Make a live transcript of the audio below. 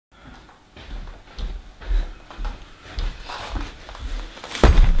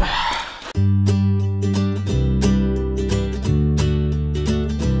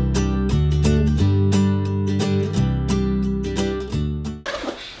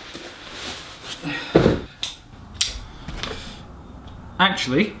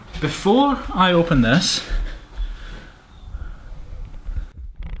Actually, before I open this,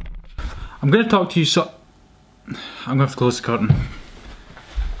 I'm going to talk to you I'm going to have to close the curtain.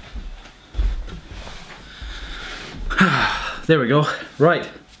 There we go. Right.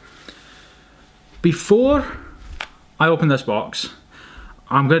 Before I open this box,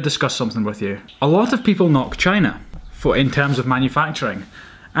 I'm going to discuss something with you. A lot of people knock China in terms of manufacturing.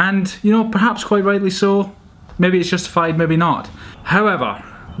 And, you know, perhaps quite rightly so. Maybe it's justified, maybe not. However,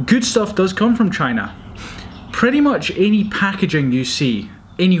 good stuff does come from China. Pretty much any packaging you see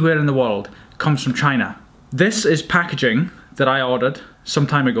anywhere in the world comes from China. This is packaging that I ordered some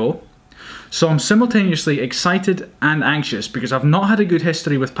time ago. So I'm simultaneously excited and anxious because I've not had a good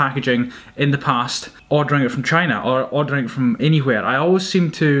history with packaging in the past, ordering it from China or ordering it from anywhere. I always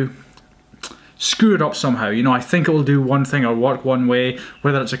seem to screw it up somehow. You know, I think it will do one thing or work one way,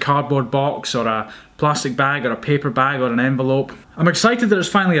 whether it's a cardboard box or a plastic bag or a paper bag or an envelope. I'm excited that it's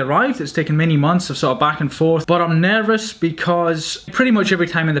finally arrived. It's taken many months of sort of back and forth, but I'm nervous because pretty much every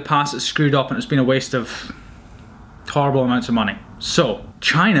time in the past it's screwed up and it's been a waste of horrible amounts of money. So,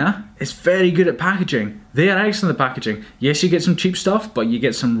 China is very good at packaging. They are excellent at packaging. Yes, you get some cheap stuff, but you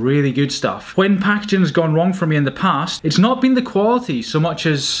get some really good stuff. When packaging has gone wrong for me in the past, it's not been the quality so much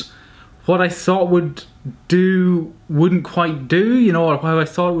as what I thought would do wouldn't quite do, you know, or how I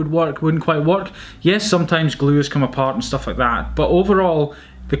thought it would work wouldn't quite work. Yes, sometimes glue has come apart and stuff like that, but overall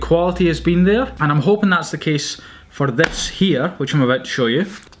the quality has been there, and I'm hoping that's the case for this here, which I'm about to show you.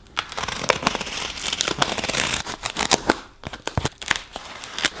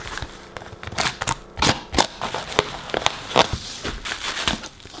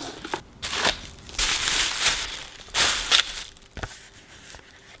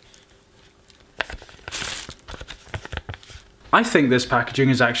 I think this packaging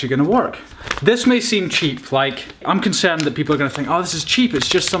is actually going to work. This may seem cheap, like I'm concerned that people are going to think, oh, this is cheap, it's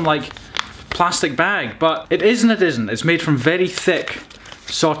just some like plastic bag, but it is and it isn't. It's made from very thick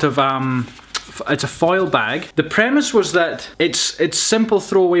sort of, it's a foil bag. The premise was that it's simple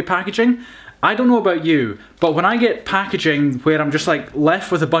throwaway packaging. I don't know about you, but when I get packaging where I'm just like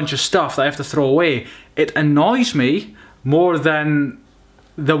left with a bunch of stuff that I have to throw away, it annoys me more than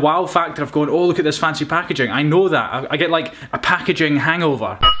the wow factor of going, oh, look at this fancy packaging. I know that. I get like a packaging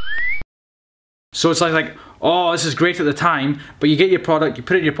hangover. So it's like, oh, this is great at the time, but you get your product, you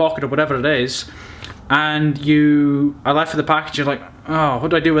put it in your pocket or whatever it is, and you are left with the package, you're like, oh,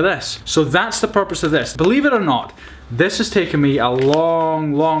 what do I do with this? So that's the purpose of this. Believe it or not, this has taken me a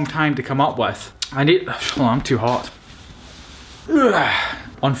long, long time to come up with. Oh, I'm too hot.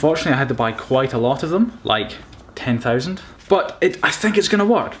 Unfortunately, I had to buy quite a lot of them, like 10,000. But I think it's going to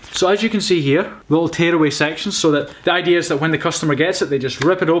work. So as you can see here, little tearaway sections, so that the idea is that when the customer gets it, they just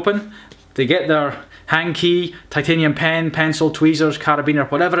rip it open, they get their hand key, titanium pen, pencil, tweezers,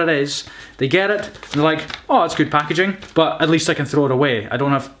 carabiner, whatever it is, they get it, and they're like, oh, it's good packaging, but at least I can throw it away. I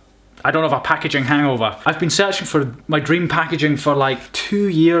don't have a packaging hangover. I've been searching for my dream packaging for like 2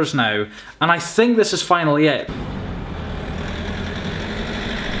 years now, and I think this is finally it.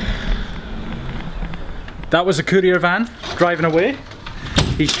 That was a courier van driving away.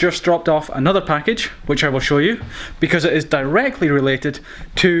 He's just dropped off another package, which I will show you, because it is directly related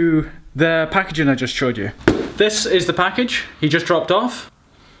to the packaging I just showed you. This is the package he just dropped off.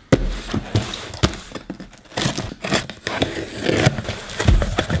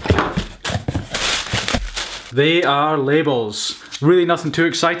 They are labels. Really nothing too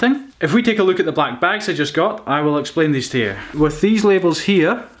exciting. If we take a look at the black bags I just got, I will explain these to you. With these labels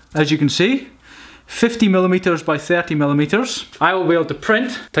here, as you can see, 50mm by 30mm. I will be able to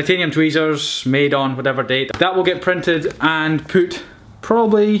print titanium tweezers made on whatever date. That will get printed and put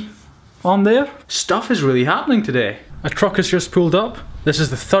probably on there. Stuff is really happening today. A truck has just pulled up. This is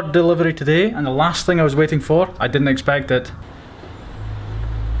the third delivery today, and the last thing I was waiting for, I didn't expect it.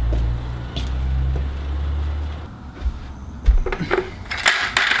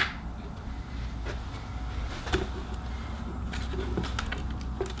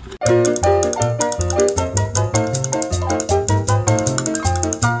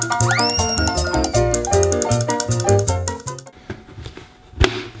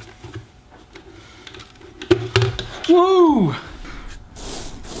 Woo!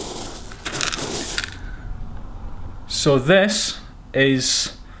 So this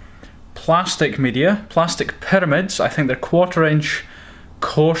is plastic media, plastic pyramids. I think they're 1/4 inch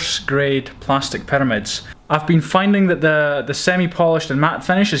coarse grade plastic pyramids. I've been finding that the semi-polished and matte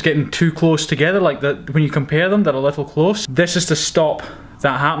finish is getting too close together, like when you compare them, they're a little close. This is to stop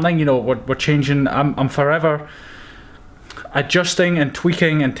that happening. You know, we're changing. I'm forever adjusting and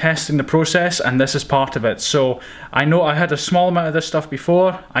tweaking and testing the process, and this is part of it. So I know I had a small amount of this stuff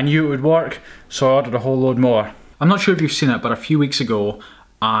before, I knew it would work, so I ordered a whole load more. I'm not sure if you've seen it, but a few weeks ago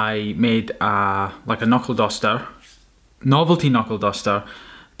I made like a knuckle duster, novelty knuckle duster,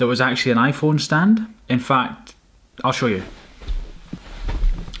 that was actually an iPhone stand. In fact, I'll show you.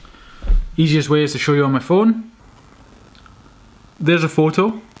 Easiest way is to show you on my phone. There's a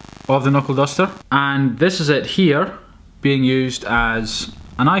photo of the knuckle duster, and this is it here being used as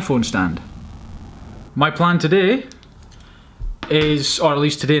an iPhone stand. My plan today is, or at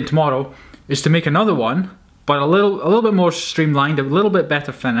least today and tomorrow, is to make another one, but a little bit more streamlined, a little bit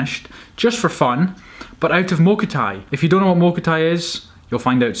better finished, just for fun, but out of mokutai. If you don't know what mokutai is, you'll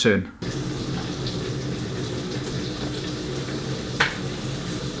find out soon.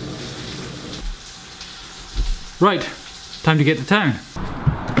 Right, time to get to town.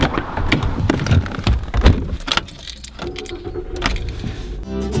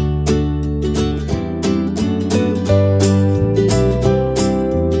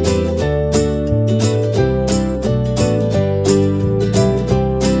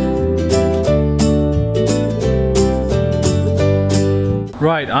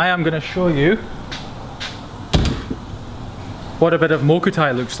 Right, I am going to show you what a bit of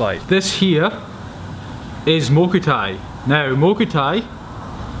mokutai looks like. This here is mokutai. Now, mokutai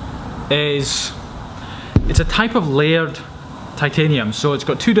it's a type of layered titanium. So it's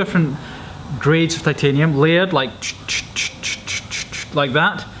got two different grades of titanium, layered like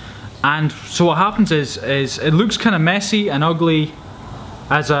that. And so what happens is it looks kind of messy and ugly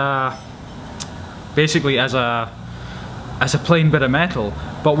as basically as a plain bit of metal.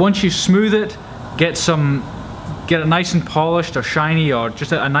 But once you smooth it, get it nice and polished or shiny, or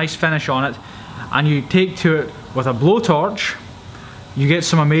just a nice finish on it, and you take to it with a blowtorch, you get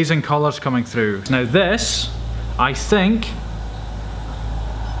some amazing colours coming through. Now this, I think,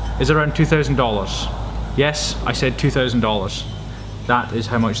 is around $2,000. Yes, I said $2,000. That is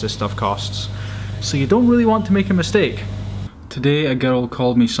how much this stuff costs. So you don't really want to make a mistake. Today a girl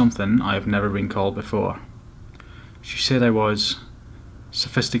called me something I've never been called before. She said I was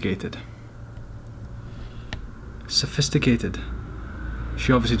sophisticated. Sophisticated.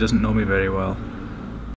 She obviously doesn't know me very well.